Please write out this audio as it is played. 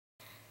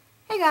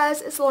Hey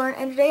guys, it's Lauren,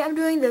 and today I'm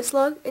doing this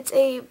look. It's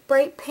a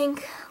bright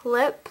pink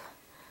lip,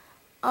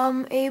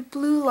 a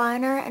blue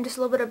liner, and just a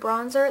little bit of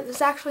bronzer. This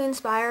is actually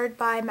inspired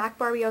by Mac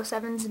Barbie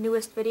 07's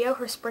newest video,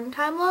 her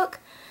springtime look.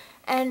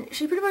 And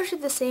she pretty much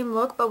did the same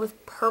look, but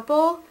with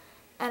purple.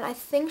 And I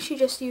think she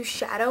just used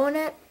shadow in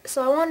it.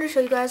 So I wanted to show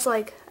you guys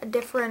like a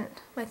different,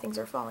 my things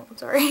are falling, I'm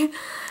sorry.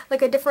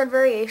 Like a different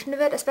variation of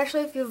it,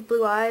 especially if you have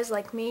blue eyes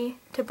like me.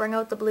 To bring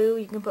out the blue,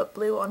 you can put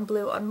blue on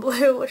blue on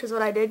blue, which is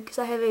what I did because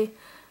I have a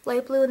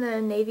light blue and then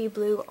a navy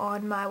blue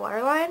on my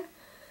waterline.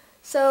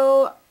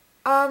 So,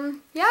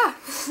 yeah,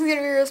 this is going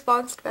to be a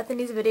response to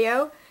Bethany's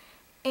video.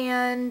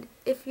 And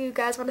if you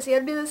guys want to see how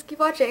to do this, keep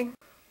watching.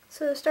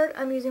 So to start,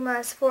 I'm using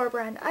my Sephora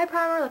brand eye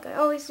primer like I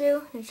always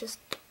do. It's just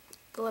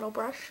the little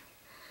brush.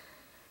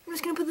 I'm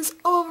just going to put this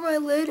all over my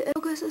lid and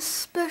focus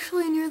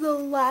especially near the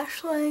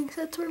lash line because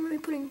that's where I'm going to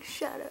be putting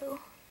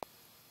shadow.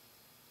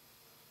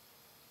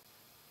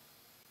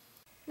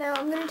 Now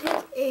I'm going to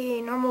take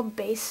a normal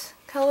base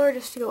color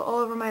just to go all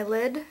over my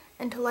lid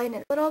and to lighten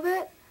it a little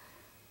bit.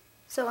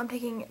 So I'm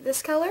taking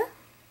this color,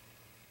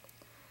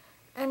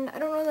 and I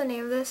don't know the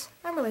name of this,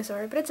 I'm really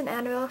sorry, but it's an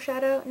Annabelle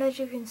shadow, and as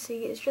you can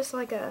see it's just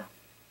like a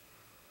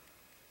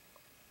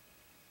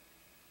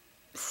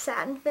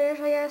satin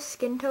finish, I guess,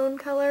 skin tone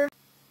color.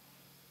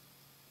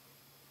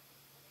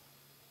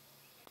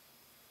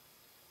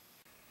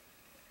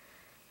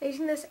 I'm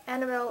using this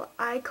Annabelle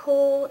eye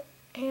kohl,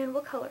 and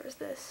what color is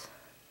this?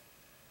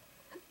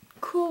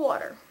 Cool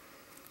Water.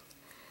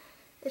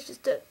 It's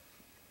just a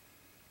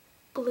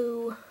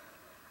blue,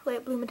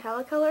 light blue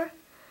metallic color.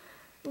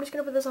 I'm just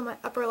going to put this on my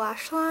upper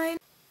lash line.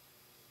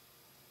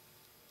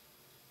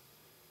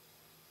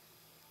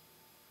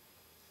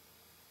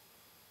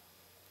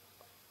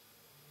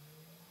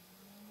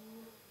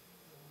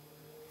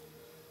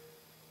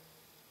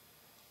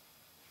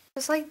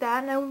 Just like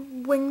that, and I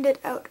winged it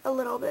out a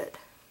little bit.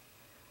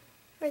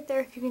 Right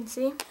there, if you can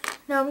see.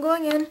 Now I'm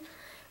going in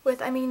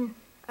with,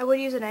 I would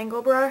use an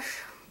angle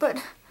brush,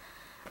 but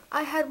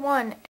I had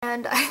one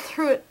and I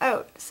threw it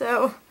out,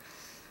 so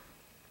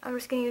I'm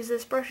just going to use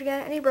this brush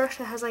again. Any brush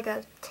that has like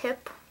a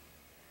tip,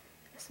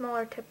 a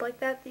smaller tip like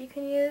that you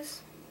can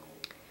use.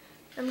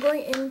 I'm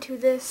going into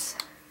this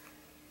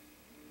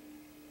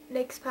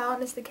NYX palette,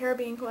 and it's the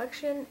Caribbean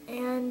Collection,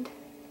 and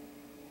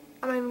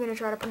I'm not even going to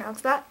try to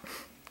pronounce that.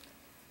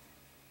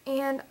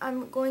 And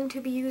I'm going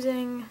to be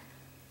using,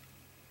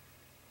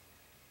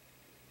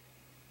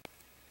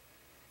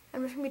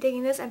 I'm just going to be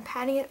taking this and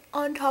patting it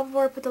on top of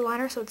where I put the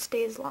liner so it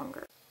stays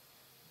longer.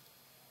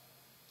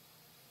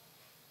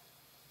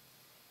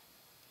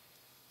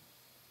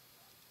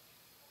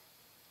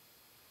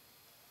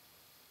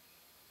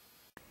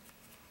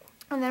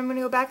 And then I'm going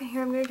to go back in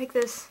here, I'm going to take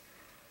this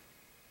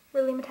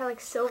really metallic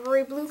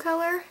silvery blue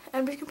color, and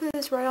I'm just going to put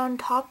this right on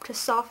top to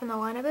soften the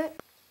line a bit.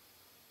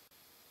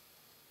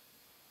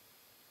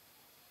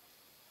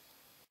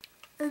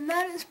 And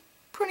that is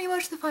pretty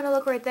much the final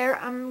look right there.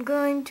 I'm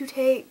going to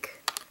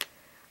take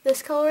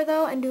this color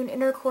though and do an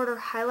inner quarter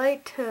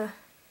highlight to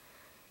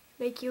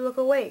make you look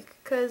awake,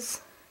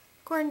 because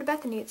according to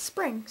Bethany it's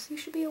spring, so you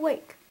should be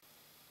awake.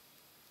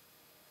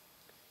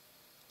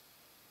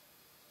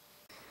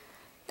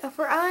 Now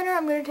for eyeliner,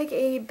 I'm going to take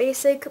a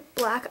basic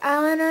black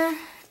eyeliner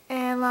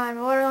and line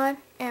my waterline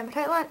and my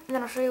tight line, and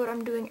then I'll show you what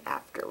I'm doing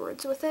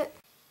afterwards with it.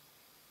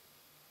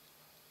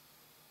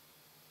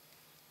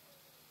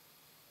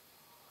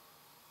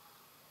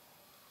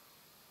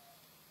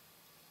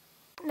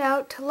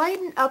 Now to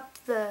lighten up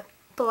the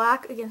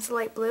black against the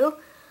light blue,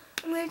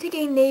 I'm going to take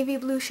a navy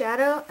blue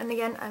shadow, and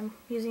again I'm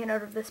using it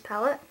out of this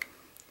palette.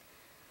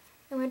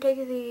 I'm going to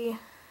take the,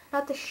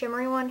 not the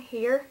shimmery one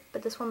here,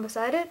 but this one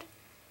beside it,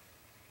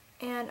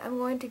 and I'm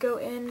going to go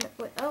in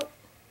with, oh,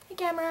 hey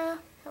camera,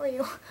 how are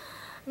you?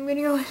 I'm going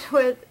to go in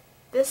with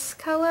this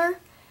color,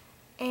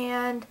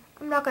 and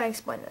I'm not going to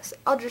explain this,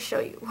 I'll just show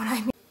you what I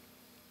mean.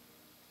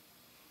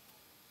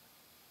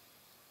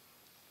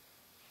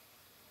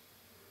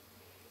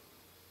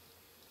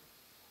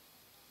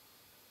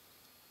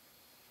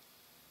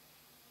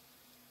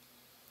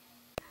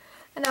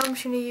 And now I'm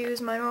just going to use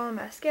my normal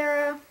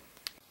mascara.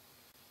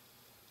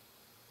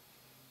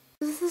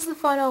 This is the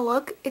final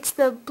look. It's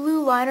the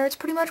blue liner. It's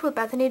pretty much what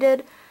Bethany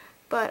did,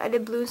 but I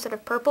did blue instead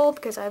of purple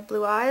because I have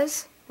blue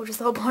eyes, which is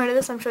the whole point of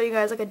this. I'm showing you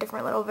guys like a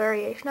different little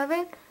variation of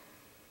it.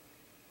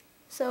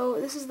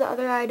 So this is the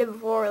other eye I did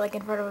before, like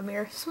in front of a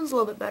mirror. This one's a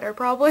little bit better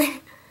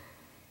probably.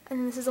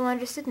 And this is the one I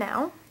just did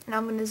now. And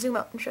I'm going to zoom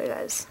out and show you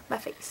guys my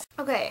face.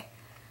 Okay,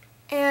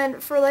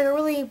 and for like a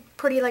really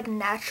pretty like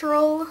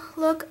natural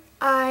look,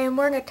 I'm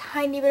wearing a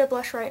tiny bit of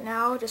blush right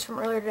now, just from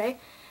earlier today.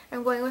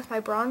 I'm going with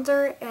my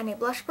bronzer and a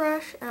blush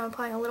brush, and I'm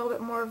applying a little bit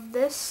more of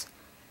this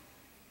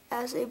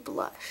as a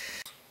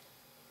blush.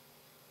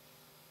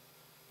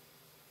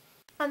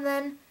 And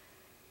then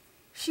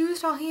she was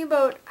talking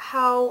about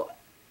how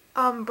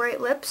bright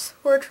lips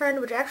were a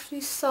trend, which I actually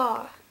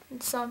saw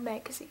in some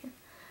magazine.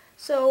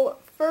 So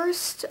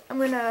first I'm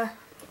going to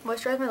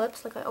moisturize my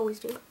lips like I always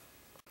do.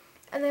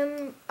 And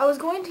then I was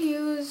going to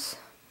use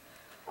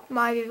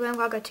my Viva Glam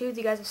Gaga 2 that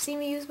you guys have seen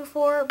me use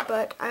before,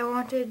 but I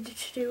wanted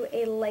to do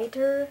a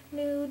lighter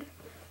nude.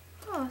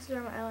 Oh, this is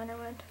where my eyeliner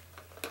went.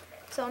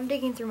 So I'm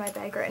digging through my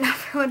bag right now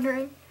if you're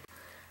wondering.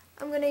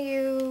 I'm going to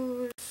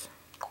use,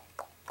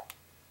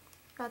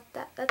 not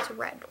that, that's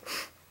red.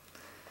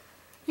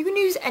 You can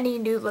use any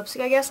nude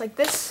lipstick, I guess, like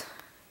this.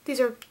 These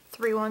are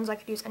 3 ones, I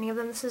could use any of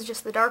them. This is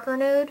just the darker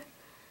nude,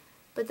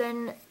 but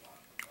then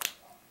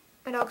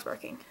my dog's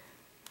barking.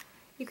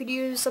 You could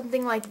use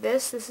something like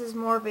this. This is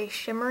more of a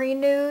shimmery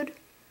nude.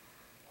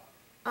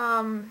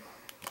 The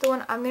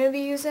one I'm going to be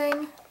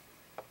using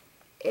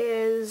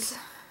is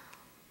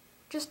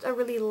just a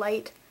really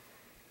light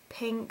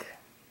pink,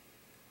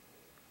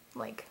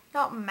 like,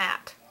 not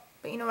matte,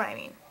 but you know what I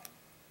mean.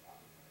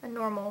 A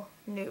normal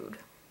nude.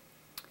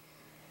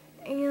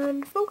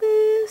 And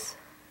focus!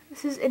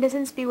 This is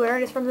Innocence Beware.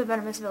 It is from the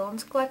Venomous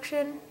Villains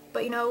collection.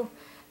 But you know,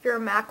 if you're a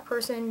MAC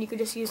person, you could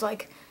just use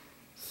like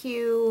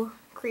Hue,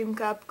 Cream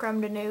Cup,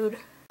 Creme de Nude.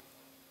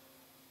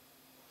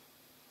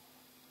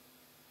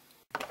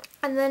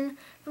 And then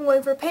if I'm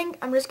going for pink,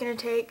 I'm just going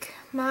to take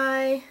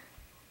my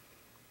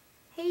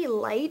Hey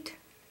Light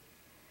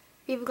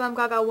Viva Glam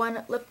Gaga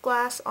 1 lip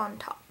gloss on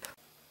top.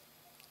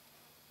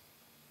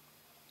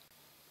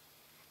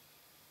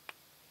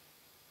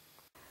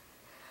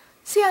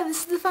 So yeah, this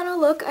is the final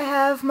look. I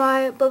have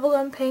my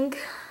bubblegum pink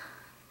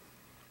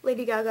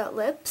Lady Gaga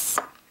lips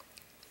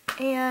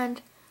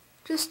and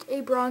just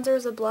a bronzer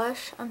as a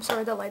blush. I'm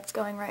sorry the light's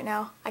going right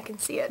now. I can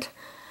see it.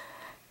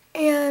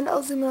 And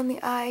I'll zoom in on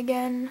the eye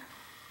again.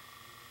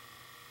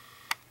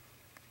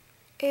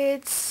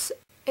 It's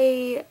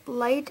a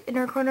light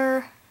inner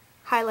corner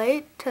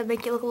highlight to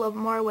make you look a little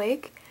more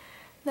awake.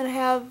 Then I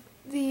have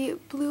the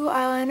blue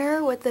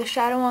eyeliner with the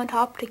shadow on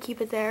top to keep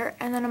it there.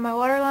 And then on my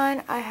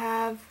waterline I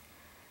have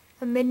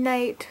a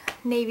midnight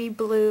navy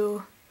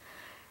blue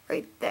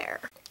right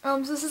there. So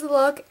this is the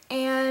look,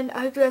 and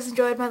I hope you guys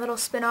enjoyed my little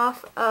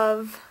spin-off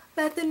of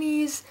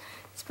Bethany's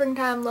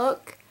springtime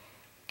look,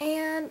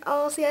 and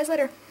I'll see you guys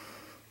later.